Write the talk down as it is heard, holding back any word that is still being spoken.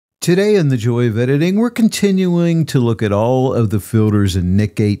Today in the Joy of Editing, we're continuing to look at all of the filters in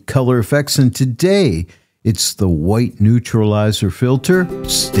Nic 8 Color Efex, and today it's the White Neutralizer filter.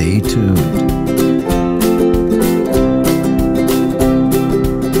 Stay tuned.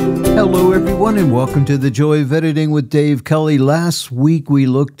 Hello everyone and welcome to the Joy of Editing with Dave Kelly. Last week we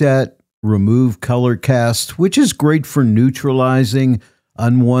looked at Remove Color Cast, which is great for neutralizing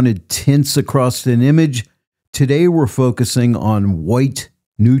unwanted tints across an image. Today we're focusing on White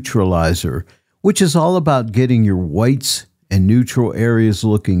Neutralizer, which is all about getting your whites and neutral areas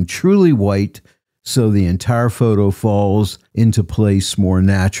looking truly white so the entire photo falls into place more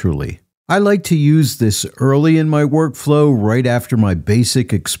naturally. I like to use this early in my workflow, right after my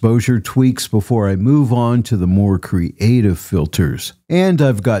basic exposure tweaks before I move on to the more creative filters. And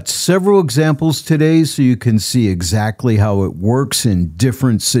I've got several examples today so you can see exactly how it works in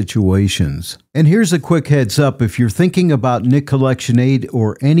different situations. And here's a quick heads up, if you're thinking about Nic Collection 8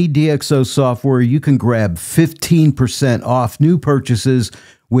 or any DxO software, you can grab 15% off new purchases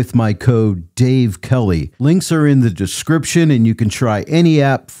with my code Dave Kelly. Links are in the description and you can try any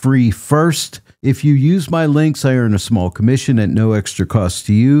app free first. If you use my links, I earn a small commission at no extra cost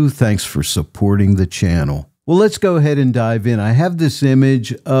to you. Thanks for supporting the channel. Well, let's go ahead and dive in. I have this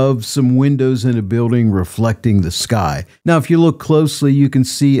image of some windows in a building reflecting the sky. Now, if you look closely, you can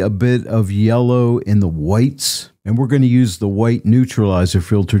see a bit of yellow in the whites, and we're going to use the White Neutralizer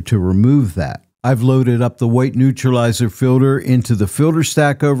filter to remove that. I've loaded up the White Neutralizer filter into the filter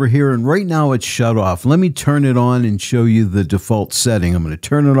stack over here, and right now it's shut off. Let me turn it on and show you the default setting. I'm going to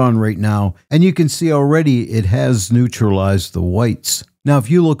turn it on right now, and you can see already it has neutralized the whites. Now,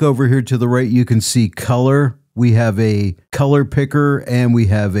 if you look over here to the right, you can see color. We have a color picker and we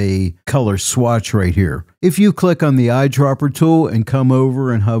have a color swatch right here. If you click on the eyedropper tool and come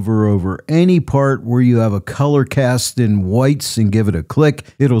over and hover over any part where you have a color cast in whites and give it a click,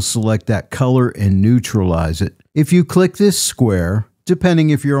 it'll select that color and neutralize it. If you click this square, depending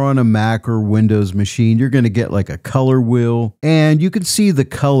if you're on a Mac or Windows machine, you're going to get like a color wheel, and you can see the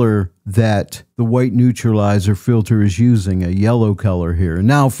color that the White Neutralizer filter is using, a yellow color here.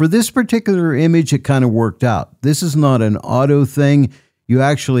 Now, for this particular image, it kind of worked out. This is not an auto thing. You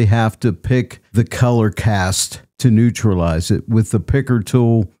actually have to pick the color cast to neutralize it with the picker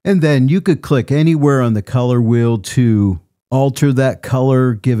tool, and then you could click anywhere on the color wheel to alter that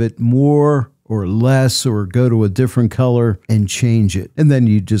color, give it more or less, or go to a different color and change it. And then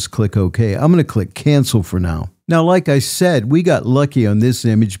you just click OK. I'm going to click cancel for now. Now, like I said, we got lucky on this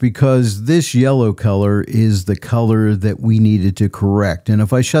image because this yellow color is the color that we needed to correct. And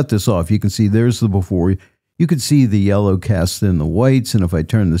if I shut this off, you can see there's the before. You can see the yellow cast in the whites, and if I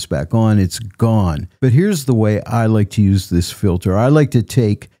turn this back on, it's gone. But here's the way I like to use this filter. I like to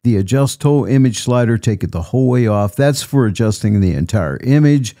take the adjust tool image slider, take it the whole way off. That's for adjusting the entire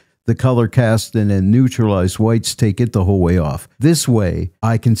image. The color cast and then neutralize whites, take it the whole way off. This way,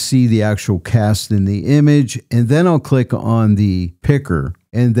 I can see the actual cast in the image, and then I'll click on the picker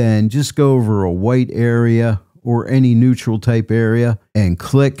and then just go over a white area or any neutral type area and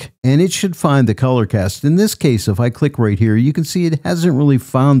click, and it should find the color cast. In this case, if I click right here, you can see it hasn't really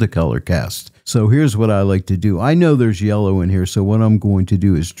found a color cast. So here's what I like to do. I know there's yellow in here, so what I'm going to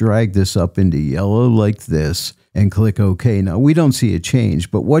do is drag this up into yellow like this and click OK. Now, we don't see a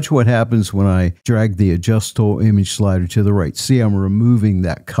change, but watch what happens when I drag the adjust tool image slider to the right. See, I'm removing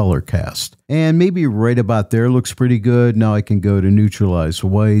that color cast. And maybe right about there looks pretty good. Now I can go to neutralize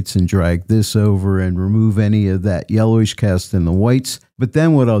whites and drag this over and remove any of that yellowish cast in the whites. But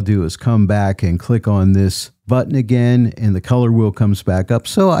then what I'll do is come back and click on this button again, and the color wheel comes back up,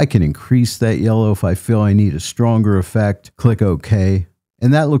 so I can increase that yellow if I feel I need a stronger effect. Click OK.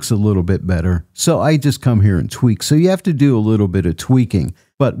 And that looks a little bit better. So I just come here and tweak. So you have to do a little bit of tweaking.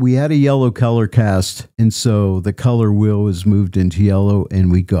 But we had a yellow color cast, and so the color wheel is moved into yellow,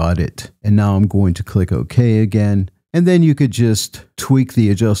 and we got it. And now I'm going to click OK again. And then you could just tweak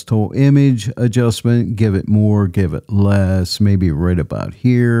the adjust tool image adjustment, give it more, give it less, maybe right about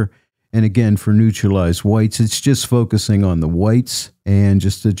here. And again, for neutralize whites, it's just focusing on the whites and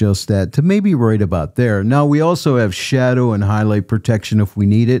just adjust that to maybe right about there. Now, we also have shadow and highlight protection if we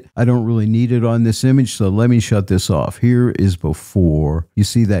need it. I don't really need it on this image, so let me shut this off. Here is before. You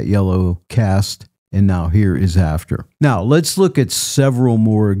see that yellow cast? And now here is after. Now, let's look at several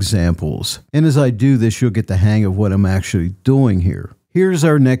more examples. And as I do this, you'll get the hang of what I'm actually doing here. Here's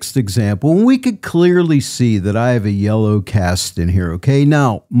our next example, and we could clearly see that I have a yellow cast in here, okay?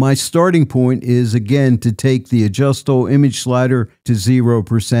 Now, my starting point is, again, to take the Adjust Whole Image slider to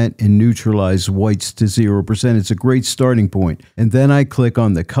 0% and neutralize whites to 0%. It's a great starting point. And then I click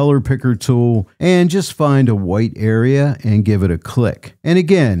on the Color Picker tool and just find a white area and give it a click. And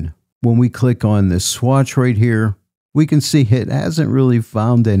again, when we click on this swatch right here, we can see it hasn't really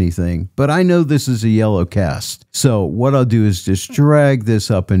found anything, but I know this is a yellow cast. So what I'll do is just drag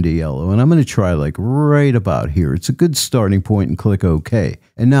this up into yellow, and I'm going to try like right about here. It's a good starting point, and click OK.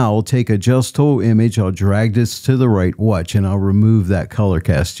 And now I'll take Adjust Whole Image, I'll drag this to the right, watch, and I'll remove that color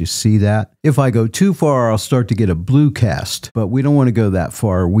cast. You see that? If I go too far, I'll start to get a blue cast, but we don't want to go that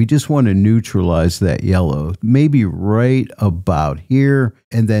far. We just want to neutralize that yellow, maybe right about here,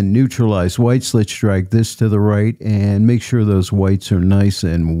 and then neutralize whites. Let's drag this to the right and make sure those whites are nice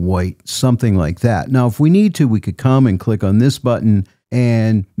and white, something like that. Now, if we need to, we could come and click on this button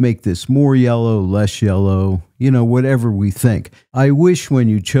and make this more yellow, less yellow, you know, whatever we think. I wish when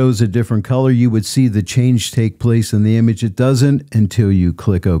you chose a different color, you would see the change take place in the image. It doesn't until you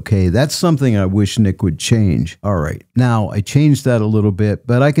click OK. That's something I wish Nick would change. All right, now I changed that a little bit,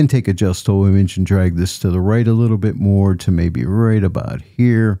 but I can take Adjust Whole Image and drag this to the right a little bit more to maybe right about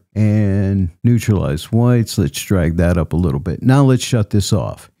here and neutralize whites. Let's drag that up a little bit. Now let's shut this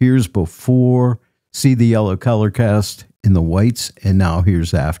off. Here's before. See the yellow color cast in the whites, and now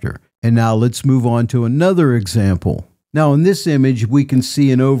here's after. And now let's move on to another example. Now in this image, we can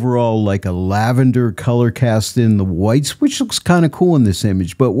see an overall like a lavender color cast in the whites, which looks kind of cool in this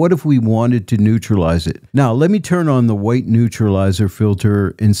image, but what if we wanted to neutralize it? Now let me turn on the White Neutralizer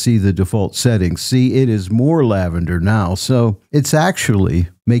filter and see the default settings. See, it is more lavender now, so it's actually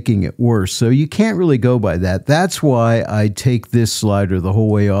making it worse. So you can't really go by that. That's why I take this slider the whole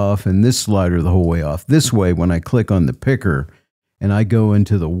way off and this slider the whole way off. This way, when I click on the picker and I go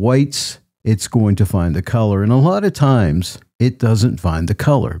into the whites, it's going to find the color. And a lot of times it doesn't find the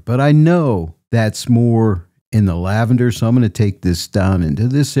color, but I know that's more in the lavender. So I'm going to take this down into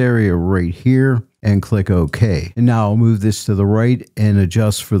this area right here and click OK. And now I'll move this to the right and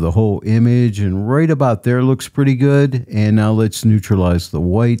adjust for the whole image. And right about there looks pretty good. And now let's neutralize the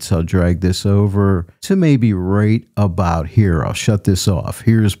whites. I'll drag this over to maybe right about here. I'll shut this off.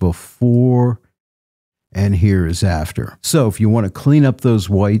 Here's before and here is after. So if you want to clean up those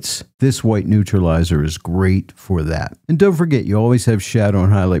whites, this White Neutralizer is great for that. And don't forget, you always have shadow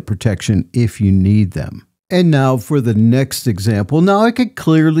and highlight protection if you need them. And now for the next example. Now I could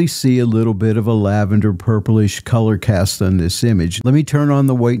clearly see a little bit of a lavender purplish color cast on this image. Let me turn on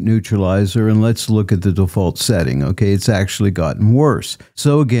the White Neutralizer and let's look at the default setting. Okay, it's actually gotten worse.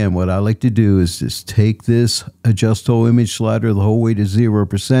 So again, what I like to do is just take this Adjust Whole Image slider the whole way to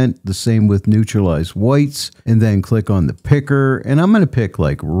 0%, the same with neutralize whites, and then click on the picker. And I'm going to pick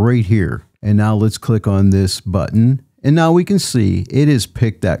like right here. And now let's click on this button. And now we can see it has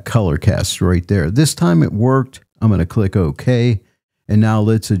picked that color cast right there. This time it worked. I'm going to click OK. And now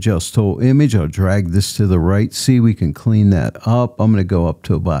let's Adjust Whole Image. I'll drag this to the right. See, we can clean that up. I'm going to go up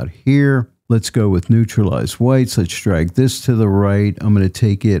to about here. Let's go with neutralize whites. Let's drag this to the right. I'm going to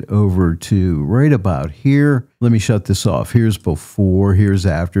take it over to right about here. Let me shut this off. Here's before, here's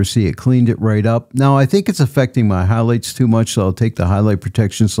after. See, it cleaned it right up. Now I think it's affecting my highlights too much, so I'll take the highlight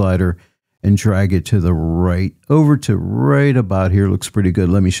protection slider and drag it to the right, over to right about here. Looks pretty good.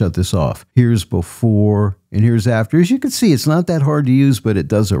 Let me shut this off. Here's before and here's after. As you can see, it's not that hard to use, but it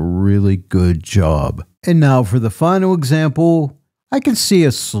does a really good job. And now for the final example, I can see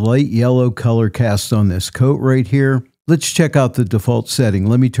a slight yellow color cast on this coat right here. Let's check out the default setting.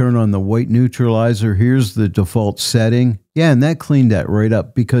 Let me turn on the White Neutralizer. Here's the default setting. Yeah, and that cleaned that right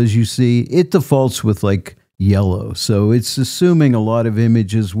up because you see it defaults with like yellow. So it's assuming a lot of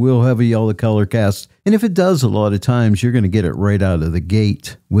images will have a yellow color cast. And if it does, a lot of times you're going to get it right out of the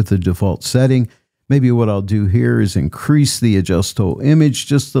gate with the default setting. Maybe what I'll do here is increase the Adjust Whole Image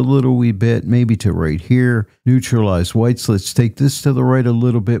just a little wee bit, maybe to right here. Neutralize whites. Let's take this to the right a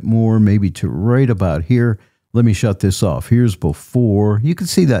little bit more, maybe to right about here. Let me shut this off. Here's before. You can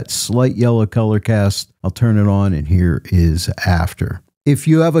see that slight yellow color cast. I'll turn it on and here is after. If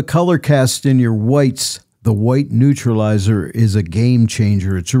you have a color cast in your whites, the White Neutralizer is a game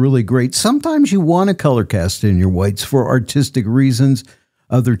changer. It's really great. Sometimes you want a color cast in your whites for artistic reasons.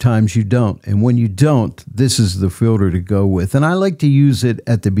 Other times you don't. And when you don't, this is the filter to go with. And I like to use it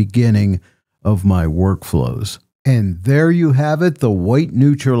at the beginning of my workflows. And there you have it, the White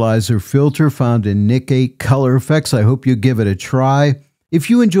Neutralizer filter found in Nick 8 Color Efex. I hope you give it a try.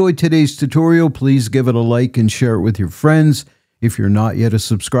 If you enjoyed today's tutorial, please give it a like and share it with your friends. If you're not yet a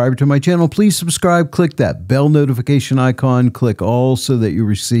subscriber to my channel, please subscribe. Click that bell notification icon. Click all so that you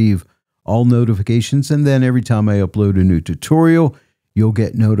receive all notifications. And then every time I upload a new tutorial, you'll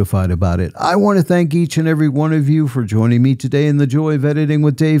get notified about it. I want to thank each and every one of you for joining me today in the Joy of Editing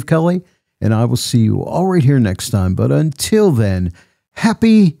with Dave Kelly. And I will see you all right here next time. But until then,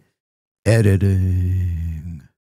 happy editing.